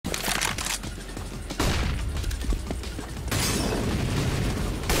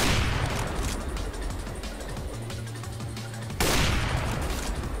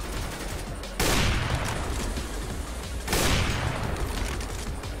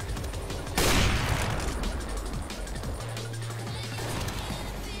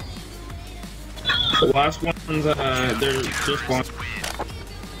The last one's, they're just one.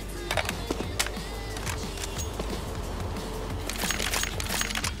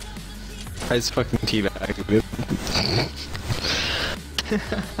 I just fucking teabagged, dude.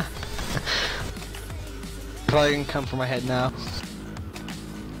 Probably gonna come for my head now.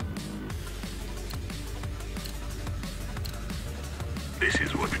 This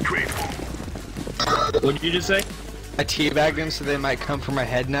is what we trade for. What did you just say? I teabagged them so they might come for my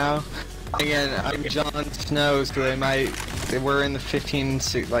head now. Again, I'm Jon Snow, so they were in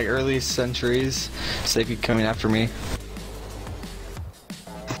the like early centuries, so they'd be coming after me.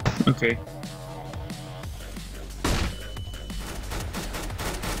 Okay.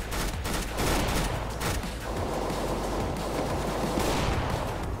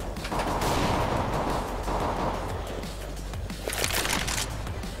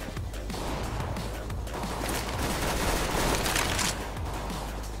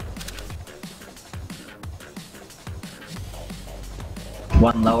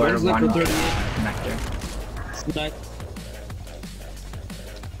 One lower, One's one liquid 38. connector. Snipe.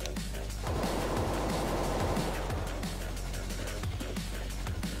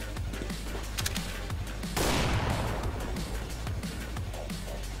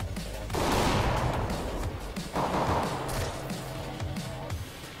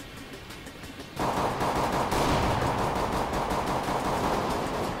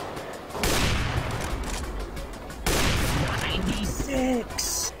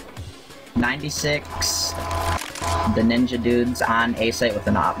 Six. 96. The ninja dudes on A site with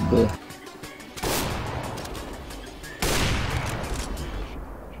an op booth.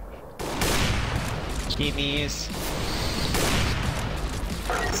 Keenies.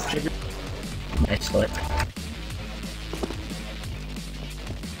 Nice flip.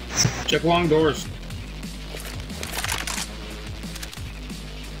 Check long doors.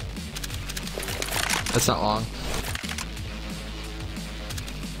 That's not long.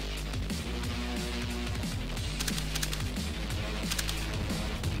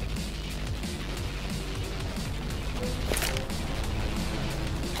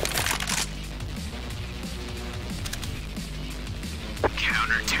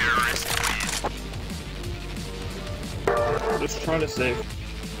 Counter-terrorist win. Just try to save.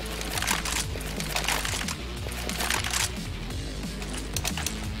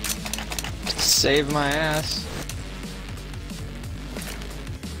 Save my ass.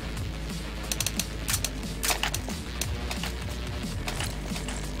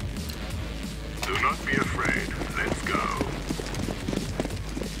 Do not be afraid. Let's go.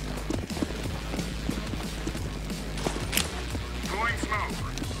 Throwing smoke.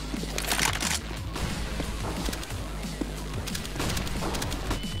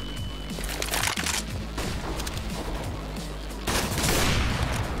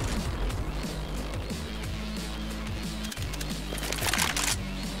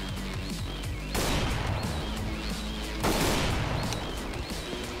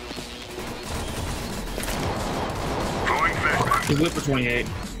 Throwing flashbang. He's lit for 28.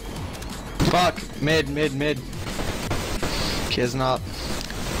 Fuck! Mid. Kid's not.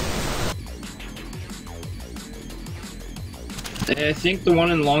 I think the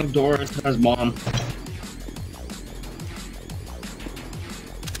one in long doors has bomb.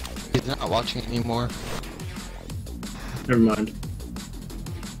 He's not watching anymore. Never mind.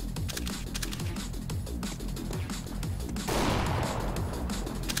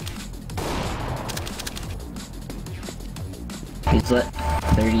 He's lit.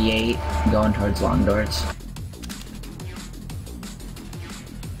 38, going towards long doors.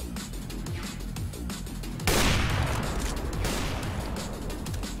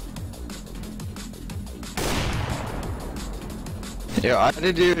 Yo, I had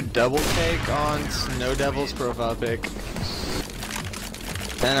to do a double take on Snow Devil's profile pic.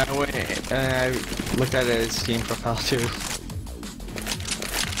 And I went and I looked at his Steam profile too.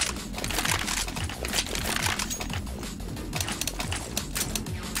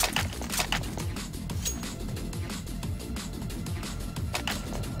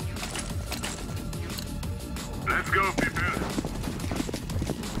 Let's go, people.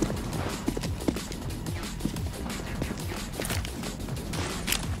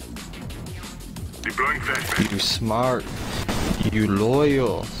 Deploying flashbang. You smart. You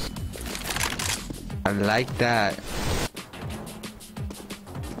loyal. I like that.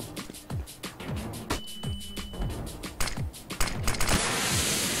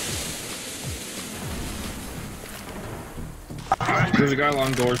 There's a guy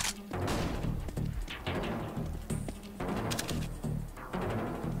long doors.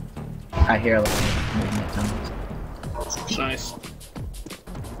 I hear a lot of movement tunnels. Nice.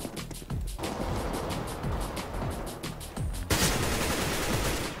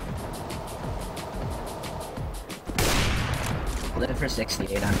 for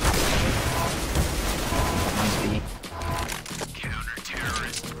 68 on B.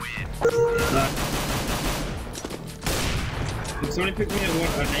 Did somebody pick me at what,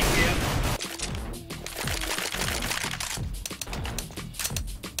 an AKM?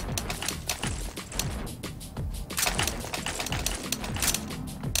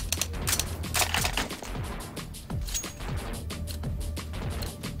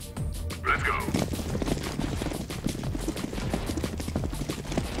 Let's go.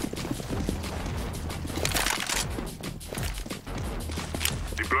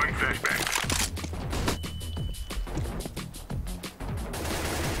 Deploying flashbang.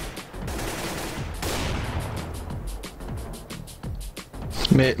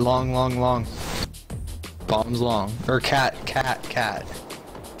 Mid, long. Bombs long. Or cat.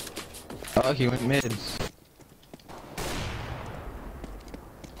 Oh, he went mid.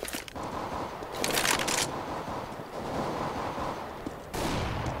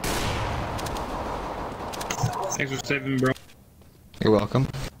 Thanks for saving, bro. You're welcome.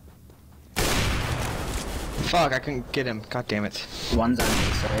 Fuck, I couldn't get him. God damn it. One's on B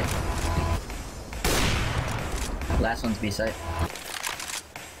site. Last one's B site.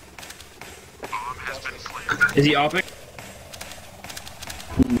 Is he off it?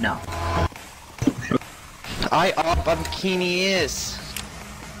 No. I up on bikini is.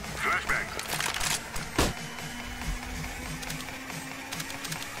 Flashbang.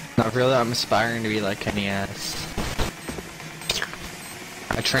 Not really, I'm aspiring to be like Kenny S.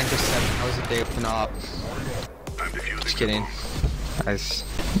 I train for 7 hours a day with an op. I'm defusing. Just kidding. I just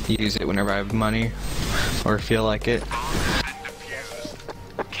use it whenever I have money or feel like it.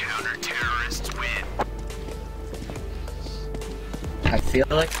 Counter-terrorists win. I feel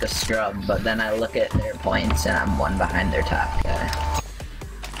like the scrub, but then I look at their points and I'm one behind their top guy.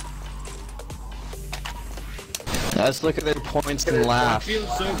 Let's look at their points and I laugh. feel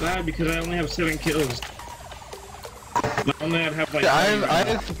so bad because I only have 7 kills. Normally I'd have like...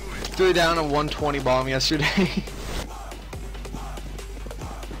 I threw down a 120 bomb yesterday.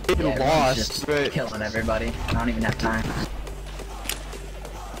 Yeah, Lost, just but killing everybody. I don't even have time.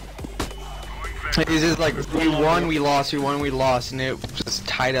 it's just like we won, we lost, and it just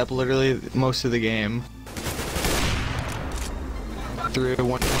tied up literally most of the game. Threw a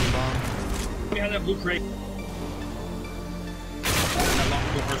 120 bomb. We had that blue crate. That long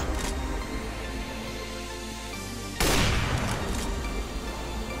doors.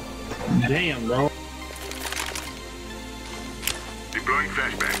 Damn, bro. Deploying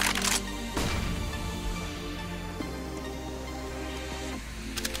flashbang.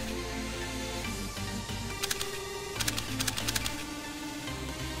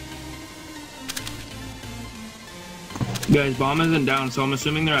 Guys, bomb isn't down, so I'm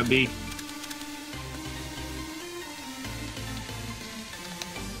assuming they're at B.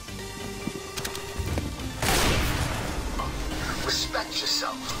 Respect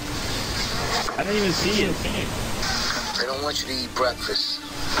yourself. I didn't even see it. They don't want you to eat breakfast.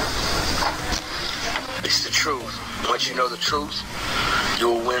 It's the truth. Once you know the truth,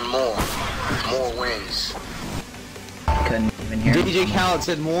 you'll win more. More wins. Couldn't even hear DJ him. Khaled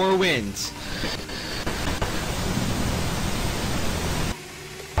said more wins.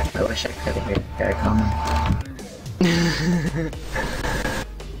 I wish I could hear the guy coming.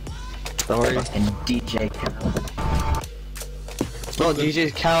 Sorry. And DJ Khaled. Well,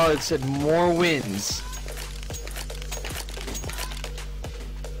 DJ Khaled said more wins.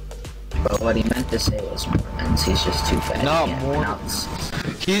 But what he meant to say was more wins. He's just too fat. No, He can't more- pronounce.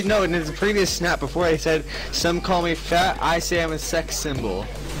 No, in his previous snap before he said, some call me fat, I say I'm a sex symbol.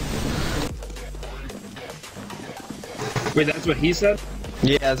 Wait, that's what he said?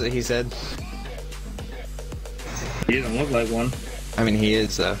 Yeah, that's what he said. He doesn't look like one. I mean, he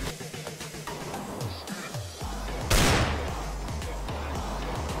is, though.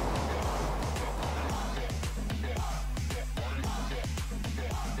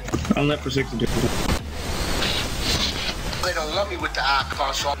 I'm left for 62. They don't want me with the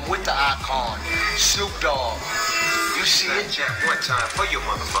icon, so I'm with the icon. Snoop Dogg. You see it? Snapchat one time for your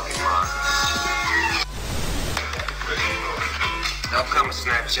motherfucking mom. I'm coming,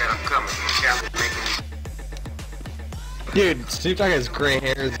 Snapchat, I'm coming. Cali making Dude, Snoop Dogg has gray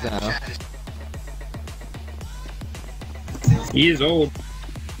hairs now. He is old.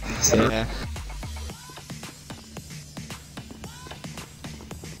 Yeah.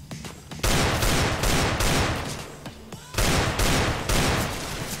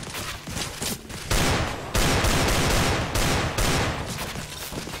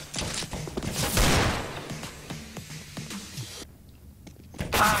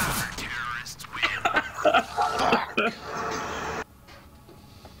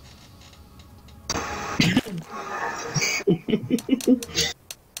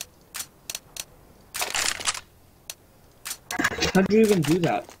 How'd you even do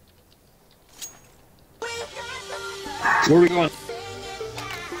that? Where are we going?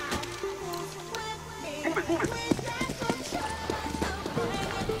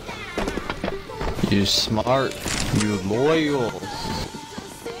 You smart. You loyal.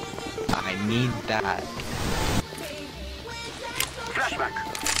 I need that. Flashback.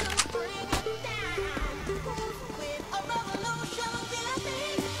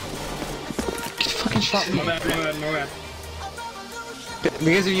 You fucking shot me. My bad, my bad, my bad.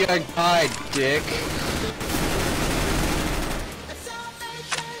 Because of you, I died, dick.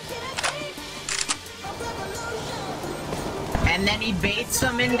 And then he baits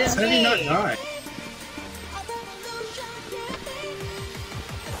them into How did he not me. die?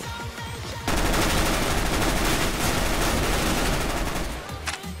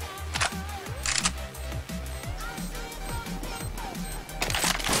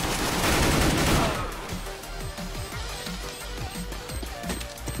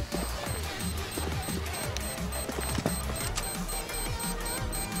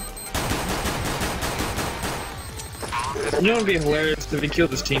 You know what would be hilarious if he killed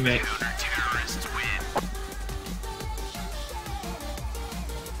his teammate? Terrorists win.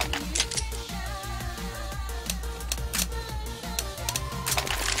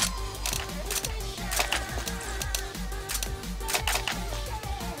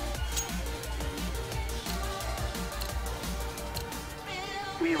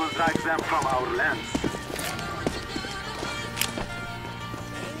 We will drive them from our lands.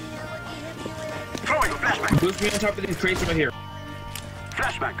 Throwing a flashback. Boost me on top of these crates over here.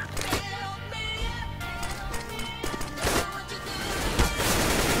 Flashback.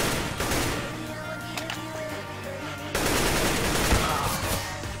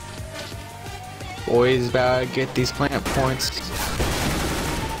 Boys, about to get these plant points.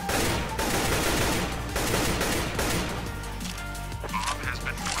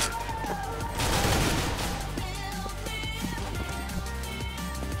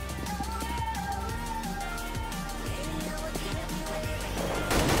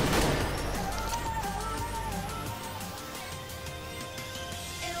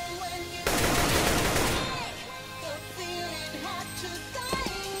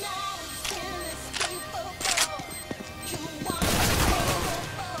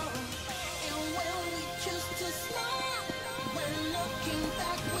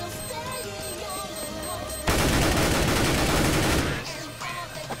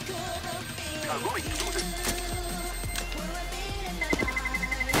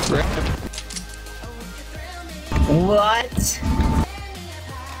 What?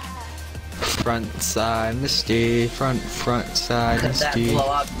 Front side Misty, front side Could that Misty. blow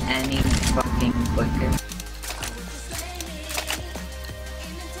up any fucking quicker?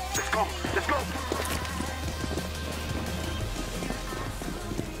 Let's go. Let's go.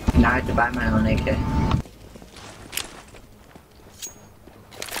 Now I have to buy my own AK.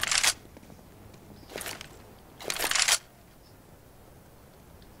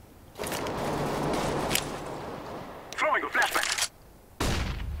 Throwing a flashback.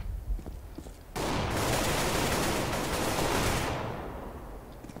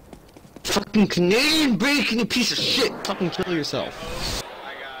 Fucking Canadian bacon, you piece of shit! Fucking kill yourself.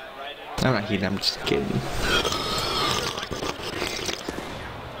 I'm not heating, I'm just kidding.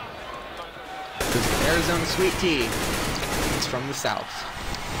 This is Arizona sweet tea. It's from the south.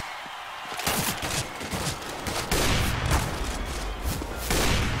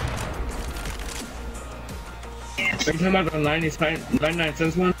 Are you talking about the 99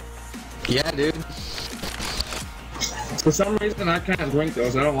 cents one? Yeah, dude. For some reason, I can't drink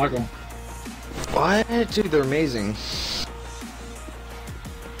those. I don't like them. What? Dude, they're amazing.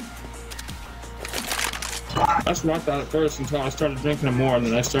 That's what I thought at first until I started drinking them more, and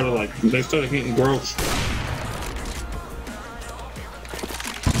then they started getting gross.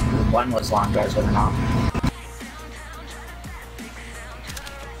 One was long, guys, with an off.